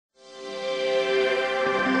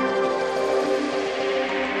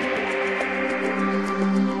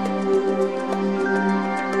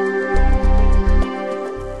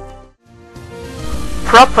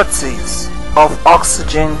Properties of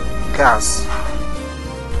oxygen gas.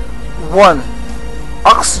 1.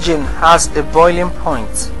 Oxygen has a boiling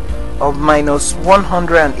point of minus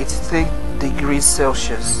 183 degrees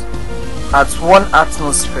Celsius at 1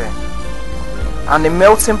 atmosphere and a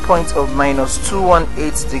melting point of minus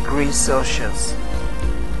 218 degrees Celsius.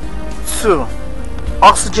 2.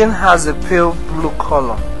 Oxygen has a pale blue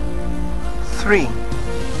color. 3.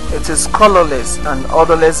 It is colorless and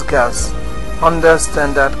odorless gas under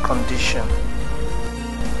standard condition.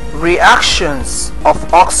 Reactions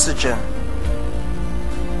of oxygen.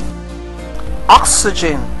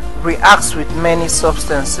 Oxygen reacts with many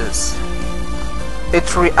substances.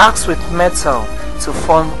 It reacts with metal to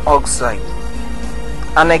form oxide.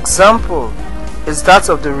 An example is that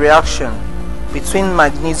of the reaction between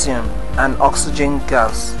magnesium and oxygen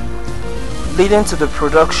gas, leading to the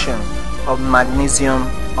production of magnesium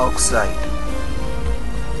oxide.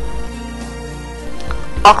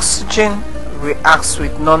 Oxygen reacts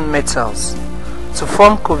with non-metals to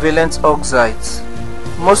form covalent oxides,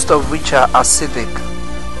 most of which are acidic.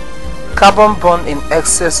 Carbon bond in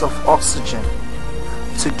excess of oxygen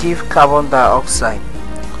to give carbon dioxide,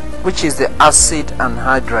 which is the acid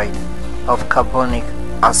anhydride of carbonic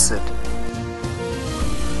acid.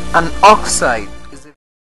 An oxide